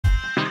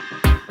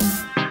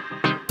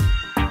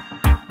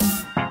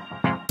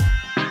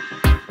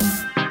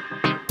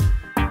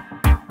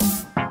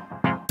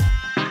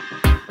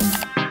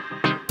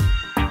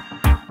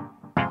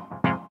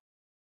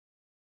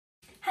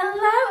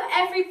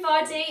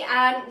everybody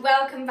and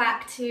welcome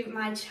back to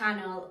my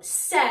channel.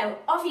 So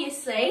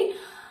obviously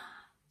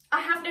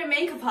I have no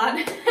makeup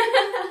on.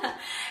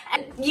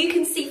 And you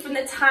can see from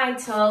the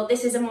title,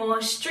 this is a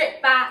more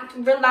stripped back,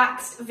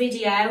 relaxed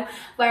video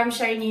where I'm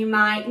showing you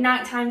my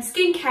nighttime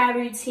skincare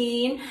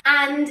routine.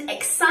 And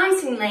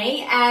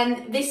excitingly,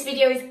 this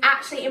video is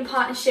actually in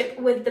partnership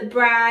with the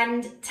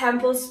brand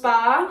Temple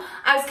Spa.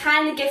 I was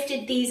kind of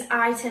gifted these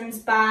items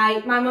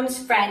by my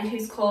mum's friend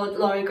who's called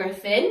Abigail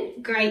Griffin.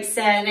 Great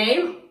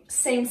surname.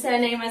 Same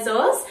surname as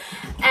us,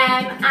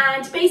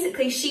 and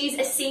basically she's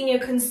a senior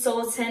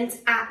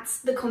consultant at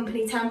the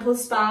company Temple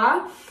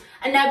Spa,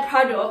 and their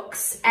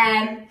products,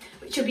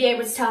 which you'll be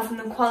able to tell from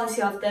the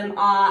quality of them,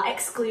 are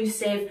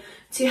exclusive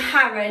to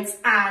Harrods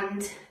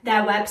and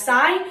their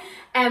website,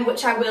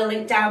 which I will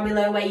link down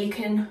below, where you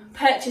can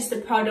purchase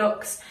the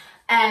products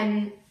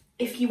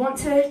if you want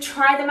to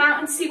try them out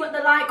and see what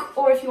they're like,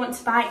 or if you want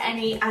to buy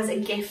any as a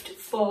gift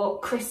for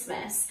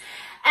Christmas.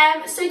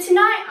 So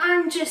tonight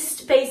I'm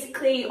just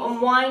basically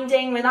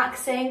unwinding,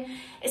 relaxing.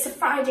 It's a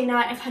Friday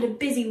night, I've had a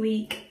busy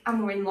week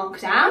and we're in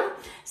lockdown,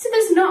 so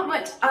there's not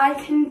much I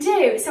can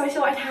do. So I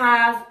thought I'd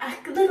have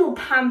a little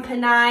pamper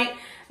night,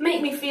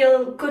 make me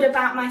feel good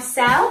about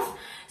myself.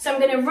 So I'm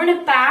going to run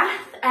a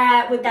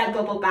bath with their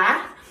bubble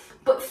bath.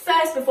 But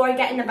first, before I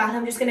get in the bath,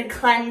 I'm just going to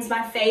cleanse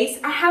my face.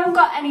 I haven't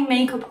got any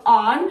makeup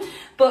on,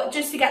 but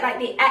just to get like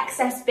the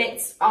excess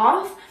bits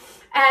off.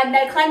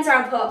 Their cleanser,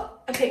 I'll put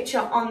a picture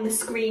on the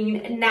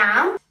screen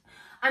now.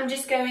 I'm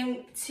just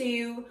going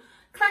to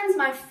cleanse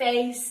my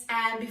face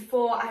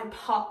before I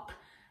pop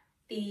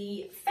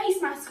the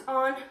face mask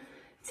on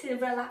to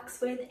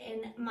relax with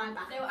in my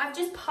bath. So I've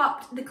just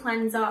popped the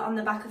cleanser on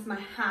the back of my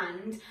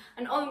hand,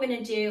 and all I'm going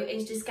to do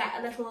is just get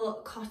a little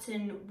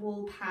cotton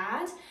wool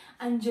pad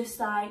and just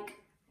like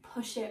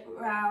push it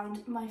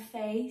around my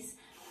face.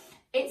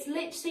 It's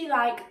literally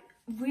like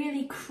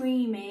really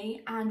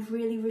creamy and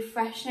really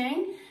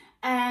refreshing.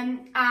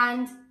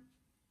 And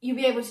you'll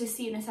be able to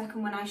see in a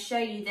second when I show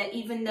you that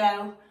even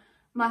though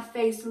my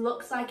face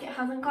looks like it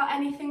hasn't got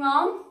anything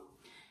on,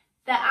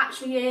 there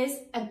actually is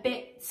a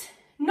bit,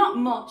 not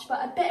much,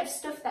 but a bit of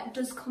stuff that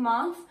does come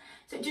off.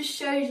 So it just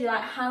shows you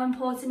like how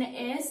important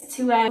it is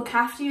to look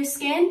after your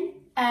skin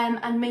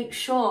and make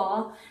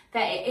sure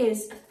that it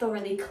is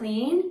thoroughly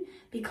clean,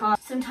 because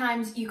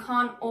sometimes you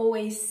can't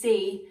always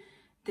see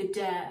the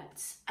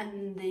dirt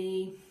and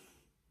the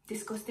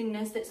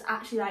disgustingness that's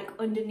actually like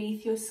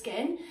underneath your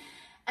skin,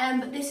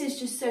 but this is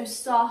just so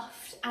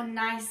soft and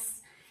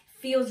nice,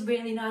 feels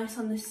really nice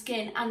on the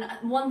skin. And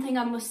one thing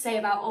I must say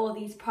about all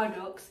these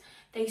products,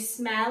 they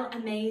smell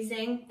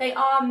amazing. They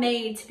are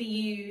made to be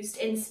used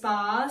in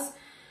spas,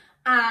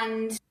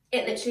 and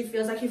it literally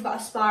feels like you've got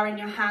a spa in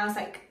your house.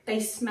 Like, they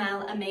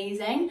smell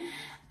amazing.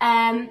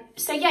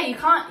 So yeah,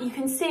 you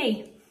can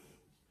see,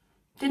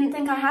 didn't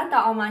think I had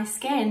that on my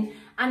skin,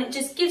 and it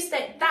just gives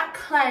that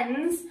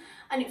cleanse,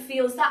 and it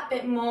feels that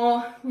bit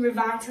more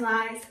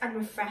revitalised and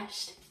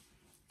refreshed.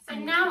 So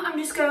now I'm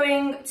just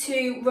going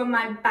to run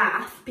my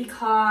bath,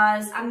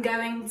 because I'm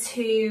going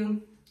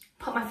to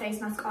put my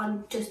face mask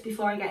on just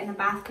before I get in the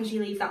bath, because you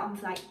leave that on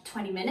for like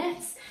 20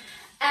 minutes.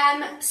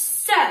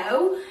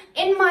 So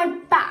in my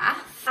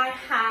bath I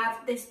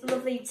have this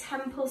lovely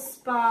Temple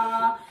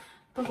Spa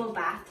bubble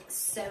bath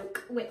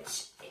soak,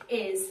 which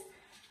is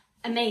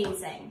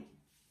amazing.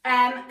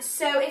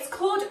 So it's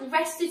called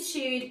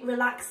Restitude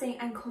Relaxing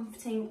and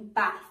Comforting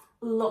Bath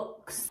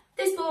Luxe.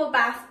 This bubble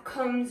bath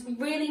comes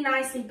really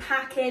nicely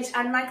packaged,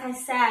 and like I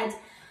said,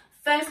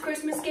 first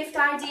Christmas gift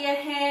idea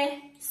here.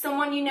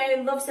 Someone you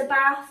know loves a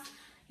bath,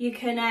 you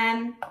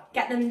can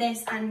get them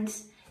this, and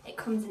it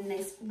comes in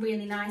this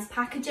really nice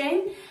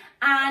packaging.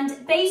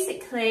 And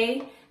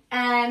basically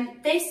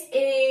this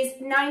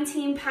is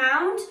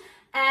 £19,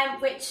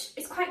 which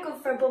is quite good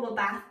for a bubble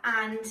bath.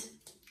 And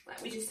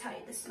let me just tell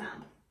you the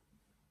smell.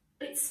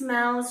 It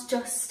smells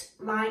just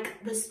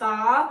like the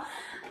spa.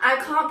 I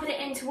can't put it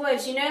into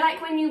words. You know, like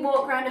when you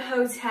walk around a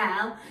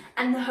hotel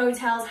and the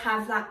hotels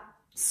have that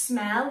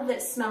smell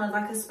of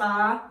like a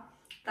spa?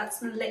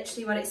 That's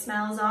literally what it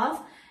smells of.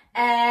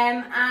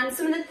 And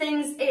some of the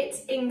things it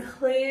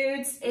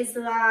includes is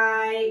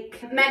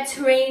like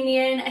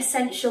Mediterranean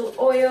essential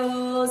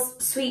oils,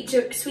 sweet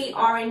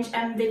orange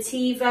and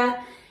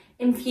vetiver,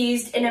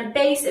 infused in a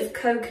base of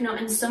coconut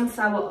and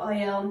sunflower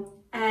oil.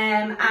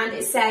 And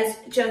it says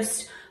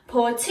just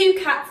pour 2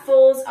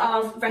 cupfuls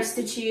of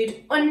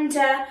Restitude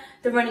under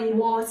the running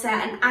water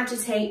and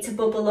agitate to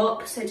bubble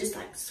up. So just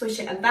like swish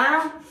it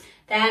about.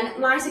 Then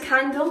light a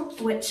candle,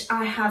 which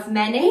I have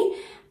many,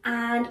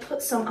 and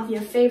put some of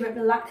your favourite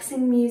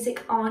relaxing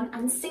music on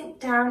and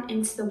sink down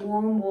into the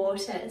warm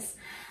waters.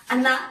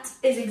 And that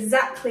is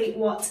exactly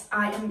what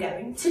I am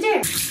going to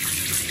do.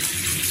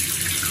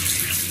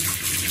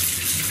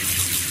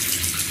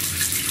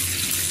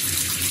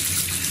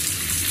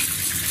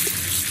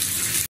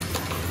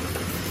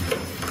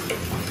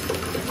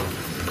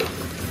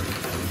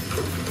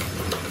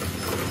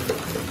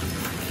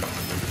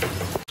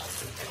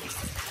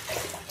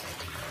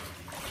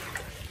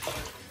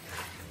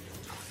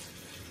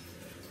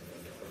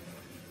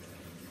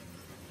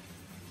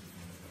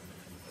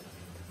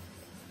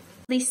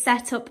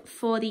 set up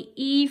for the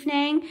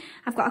evening.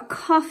 I've got a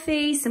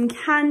coffee, some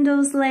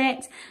candles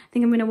lit. I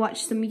think I'm going to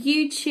watch some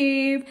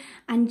YouTube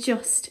and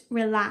just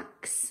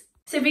relax.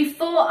 So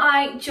before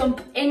I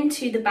jump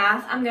into the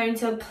bath, I'm going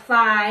to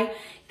apply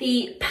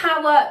the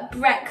Power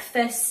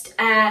Breakfast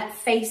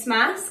face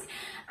mask.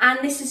 And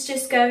this is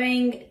just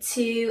going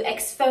to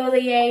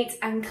exfoliate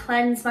and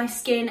cleanse my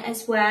skin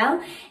as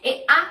well.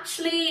 It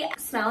actually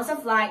smells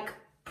of like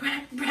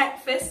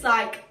breakfast,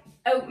 like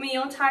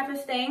oatmeal type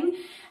of thing.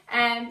 So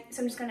I'm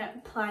just going to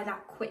apply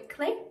that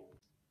quickly.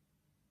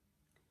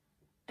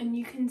 And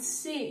you can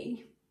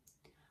see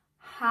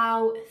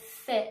how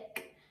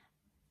thick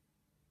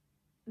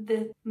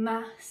the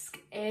mask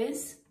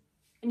is.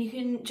 And you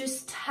can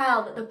just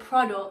tell that the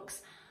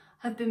products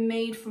have been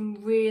made from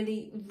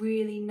really,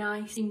 really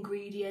nice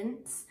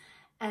ingredients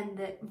and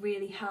that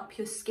really help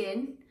your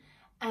skin.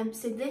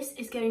 So this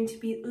is going to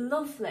be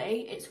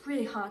lovely. It's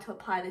really hard to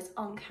apply this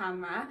on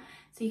camera,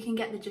 so you can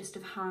get the gist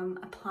of how I'm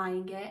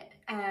applying it.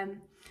 And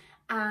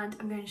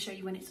I'm going to show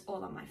you when it's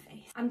all on my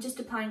face. I'm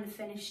just applying the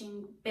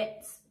finishing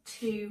bits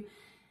to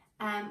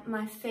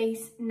my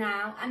face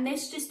now, and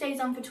this just stays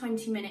on for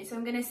 20 minutes. So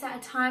I'm going to set a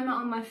timer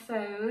on my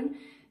phone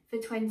for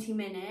 20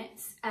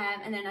 minutes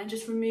and then I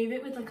just remove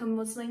it with like a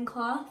muslin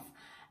cloth.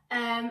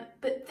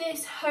 But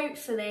this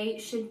hopefully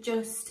should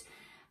just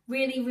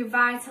really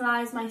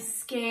revitalise my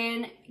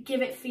skin,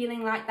 give it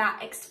feeling like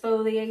that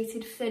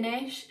exfoliated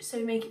finish,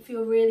 so make it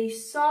feel really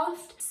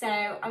soft. So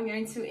I'm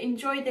going to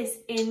enjoy this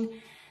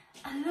in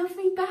a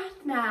lovely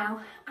bath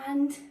now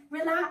and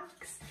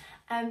relax.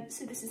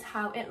 So this is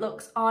how it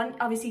looks on.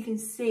 Obviously you can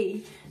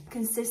see the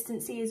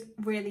consistency is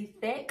really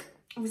thick.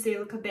 Obviously I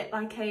look a bit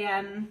like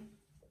a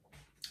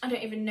I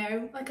don't even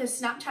know, like a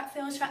Snapchat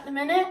filter at the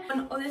minute.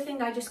 One other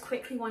thing I just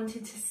quickly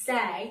wanted to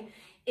say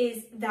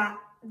is that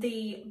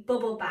the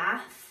bubble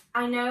bath,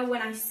 I know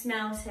when I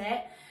smelt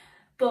it,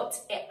 but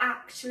it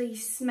actually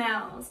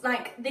smells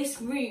like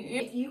this room.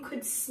 If you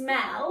could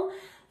smell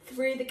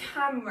through the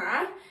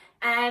camera,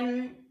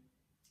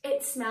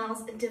 it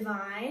smells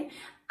divine.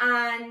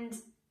 And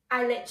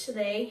I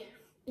literally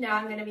know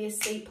I'm going to be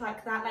asleep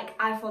like that. Like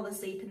I fall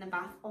asleep in the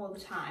bath all the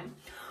time.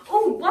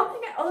 Oh, one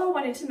thing I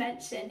wanted to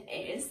mention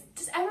is,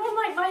 does everyone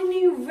like my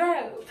new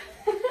robe?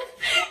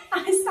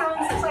 I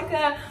sound such like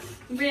a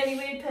really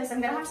weird person.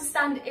 I'm going to have to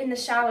stand in the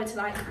shower to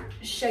like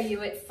show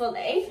you it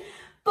fully.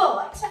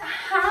 But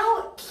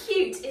how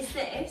cute is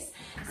this?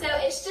 So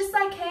it's just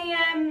like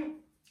a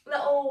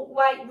little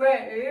white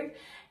robe,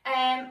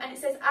 and it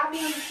says Abby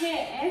on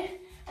here,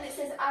 and it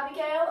says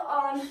Abigail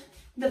on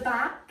the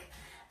back.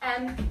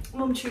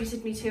 Mum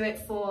treated me to it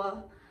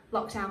for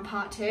lockdown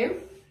part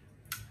 2.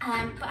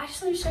 But I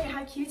just want to show you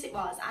how cute it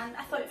was, and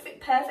I thought it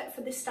fit perfect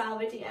for this style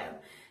video.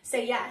 So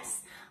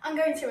yes, I'm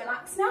going to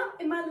relax now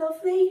in my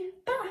lovely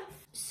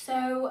bath.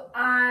 So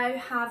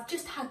I have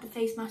just had the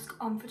face mask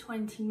on for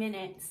 20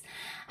 minutes,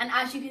 and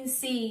as you can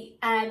see,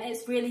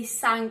 it's really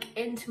sank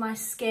into my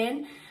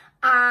skin,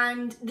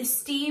 and the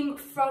steam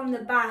from the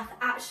bath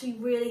actually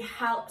really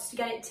helps to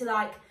get it to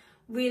like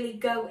really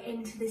go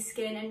into the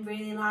skin and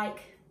really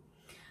like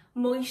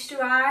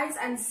moisturize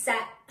and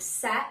set.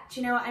 Do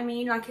you know what I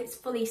mean? Like it's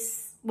fully,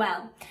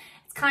 well,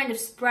 it's kind of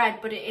spread,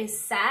 but it is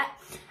set.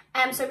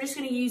 So I'm just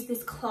going to use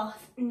this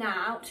cloth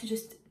now to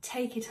just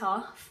take it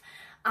off,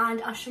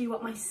 and I'll show you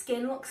what my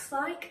skin looks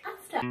like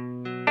after.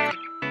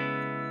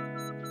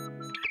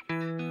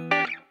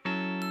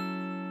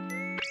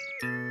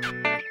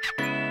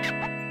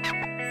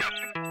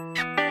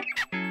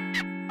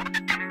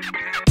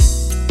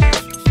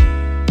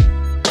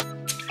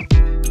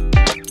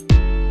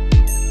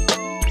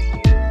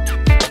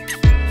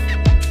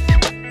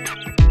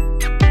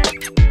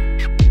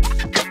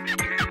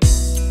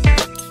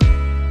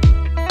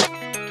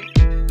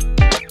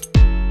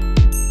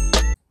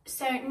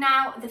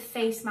 Now the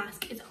face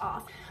mask is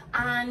off,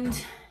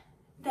 and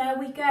there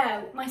we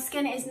go. My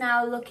skin is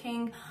now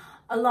looking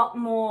a lot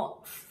more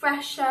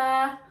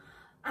fresher,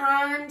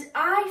 and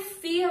I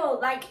feel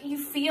like you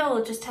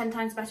feel just 10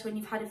 times better when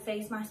you've had a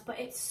face mask, but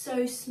it's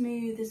so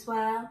smooth as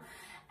well.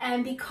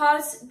 And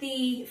because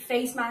the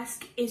face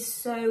mask is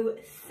so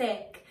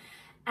thick,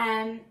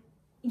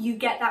 you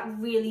get that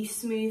really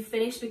smooth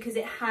finish because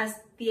it has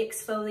the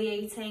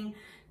exfoliating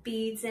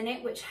beads in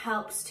it, which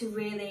helps to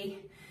really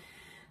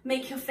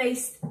make your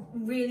face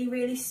really,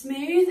 really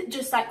smooth,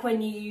 just like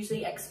when you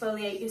usually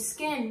exfoliate your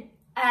skin.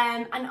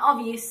 And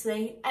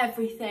obviously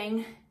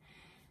everything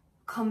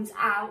comes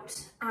out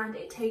and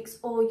it takes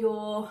all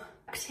your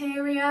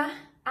bacteria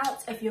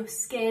out of your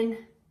skin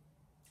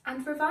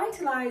and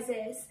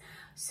revitalizes.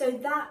 So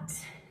that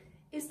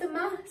is the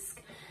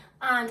mask,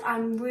 and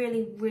I'm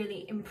really,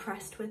 really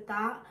impressed with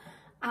that.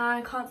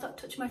 I can't stop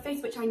touching my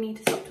face, which I need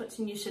to stop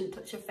touching. You shouldn't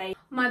touch your face.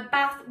 My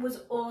bath was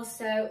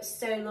also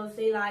so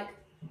lovely. Like,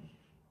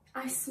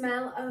 I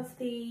smell of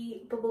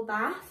the bubble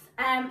bath.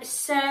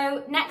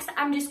 So next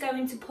I'm just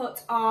going to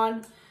put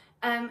on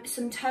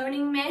some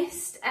toning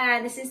mist.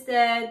 This is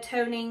the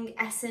Toning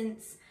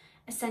Essence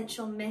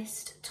essential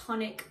mist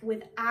tonic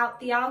without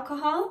the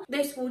alcohol.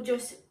 This will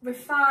just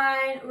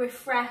refine,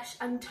 refresh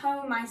and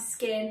tone my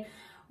skin,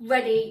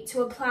 ready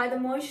to apply the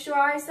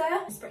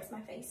moisturiser. Spritz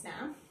my face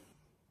now.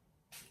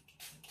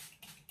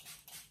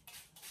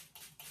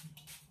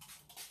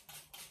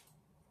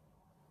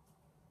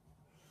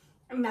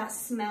 And that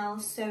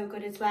smells so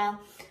good as well.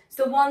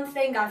 So one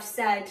thing I've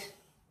said,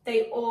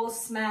 they all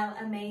smell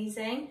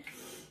amazing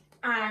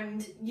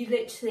and you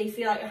literally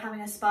feel like you're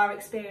having a spa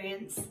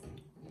experience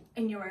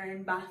in your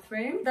own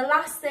bathroom. The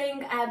last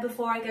thing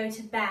before I go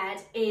to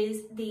bed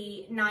is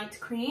the night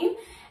cream,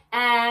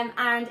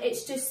 and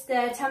it's just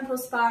the Temple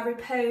Spa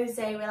Repose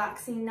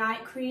Relaxing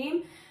Night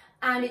Cream,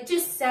 and it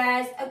just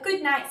says a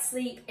good night's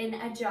sleep in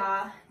a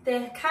jar.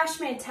 The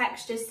cashmere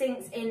texture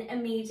sinks in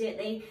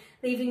immediately,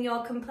 leaving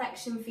your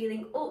complexion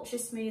feeling ultra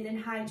smooth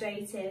and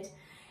hydrated.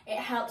 It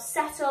helps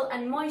settle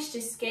and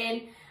moisture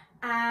skin,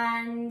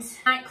 and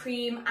night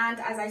cream and,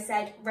 as I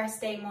said,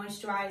 rest day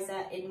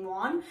moisturiser in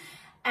one.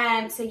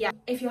 So yeah,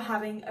 if you're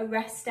having a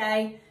rest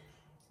day,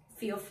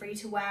 feel free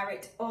to wear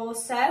it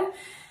also.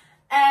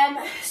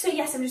 So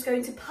yes, I'm just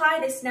going to apply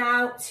this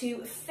now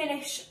to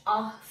finish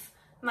off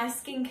my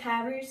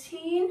skincare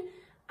routine,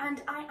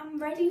 and I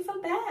am ready for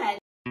bed.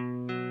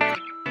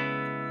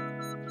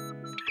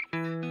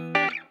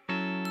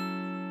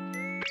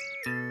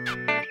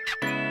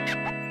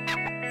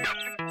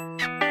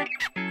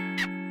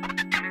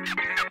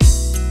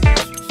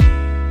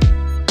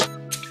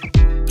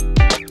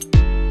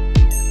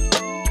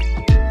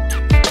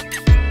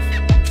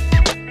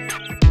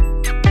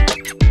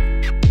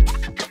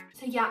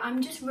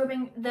 I'm just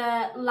rubbing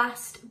the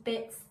last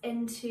bits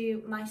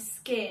into my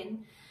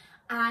skin,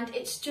 and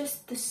it's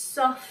just the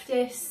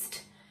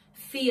softest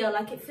feel.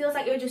 Like, it feels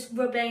like you're just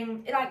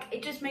rubbing, like,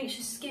 it just makes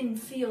your skin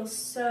feel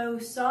so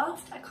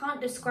soft. I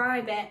can't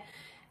describe it.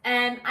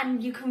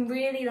 And you can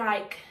really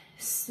like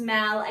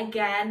smell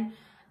again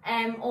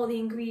all the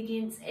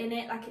ingredients in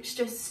it. Like, it's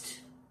just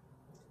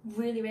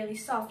really, really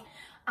soft,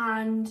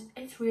 and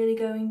it's really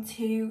going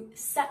to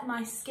set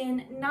my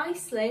skin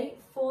nicely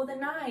for the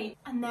night.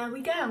 And there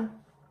we go.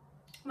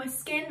 My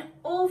skin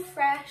all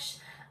fresh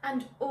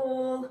and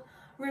all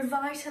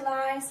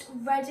revitalised,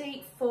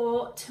 ready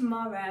for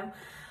tomorrow.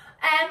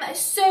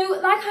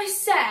 So like I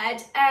said,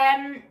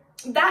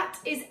 that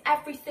is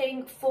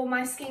everything for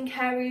my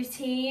skincare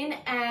routine.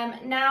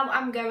 Now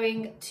I'm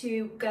going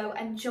to go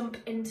and jump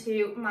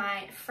into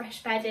my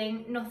fresh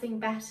bedding, nothing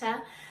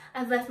better.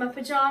 I've left my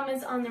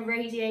pyjamas on the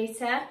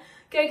radiator,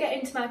 go get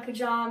into my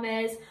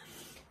pyjamas,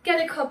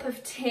 get a cup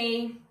of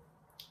tea,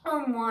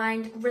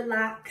 unwind,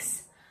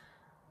 relax,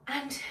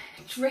 and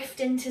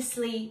drift into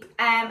sleep,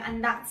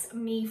 and that's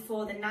me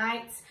for the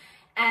night.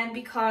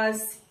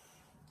 Because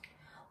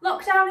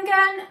lockdown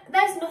again,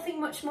 there's nothing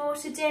much more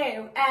to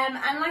do,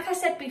 and like I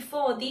said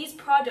before, these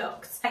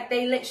products, like,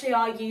 they literally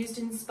are used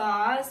in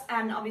spas,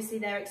 and obviously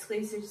they're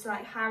exclusive to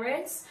like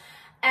Harrods.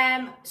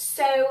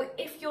 So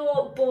if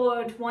you're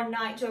bored one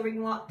night during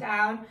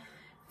lockdown,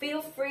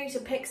 feel free to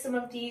pick some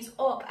of these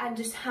up and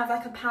just have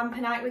like a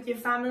pamper night with your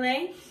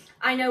family.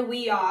 I know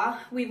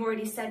we've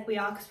already said we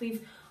are, because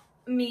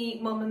me,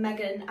 Mum and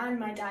Megan and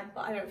my dad,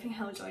 but I don't think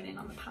he'll join in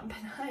on the pamper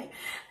night,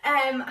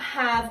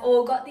 have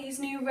all got these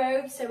new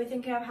robes, so we're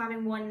thinking of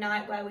having one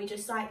night where we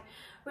just like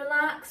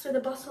relax with a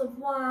bottle of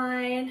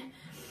wine,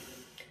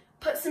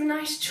 put some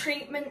nice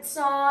treatments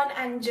on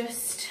and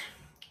just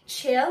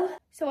chill.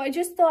 So I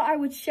just thought I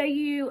would show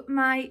you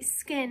my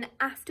skin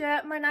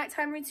after my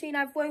nighttime routine.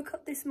 I've woke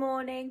up this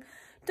morning,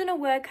 done a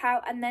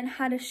workout and then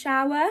had a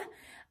shower,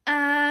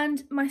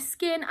 and my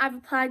skin, I've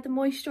applied the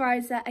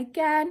moisturiser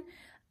again,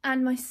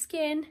 and my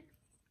skin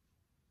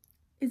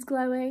is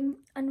glowing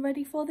and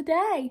ready for the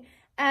day.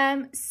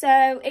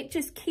 So it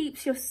just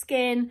keeps your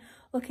skin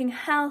looking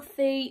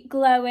healthy,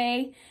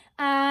 glowy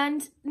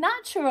and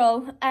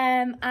natural,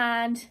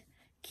 and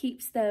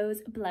keeps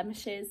those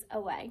blemishes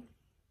away.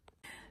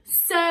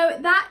 So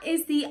that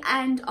is the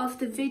end of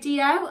the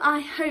video. I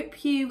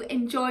hope you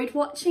enjoyed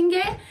watching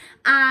it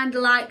and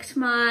liked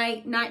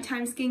my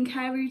nighttime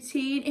skincare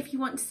routine. If you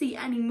want to see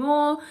any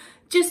more,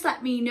 just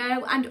let me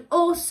know. And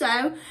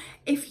also,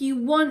 if you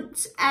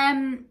want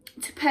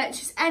to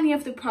purchase any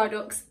of the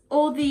products,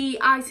 all the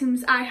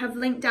items I have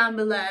linked down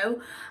below.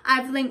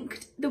 I've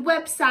linked the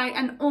website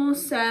and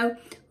also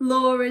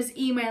Laura's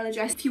email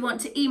address if you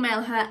want to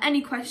email her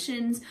any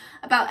questions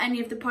about any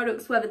of the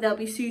products, whether they'll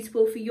be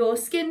suitable for your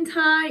skin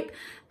type,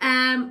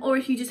 or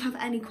if you just have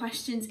any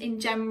questions in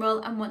general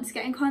and want to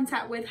get in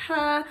contact with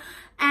her.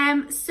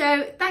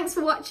 So thanks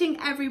for watching,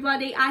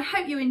 everybody. I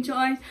hope you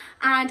enjoyed,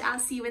 and I'll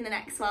see you in the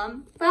next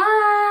one.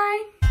 Bye.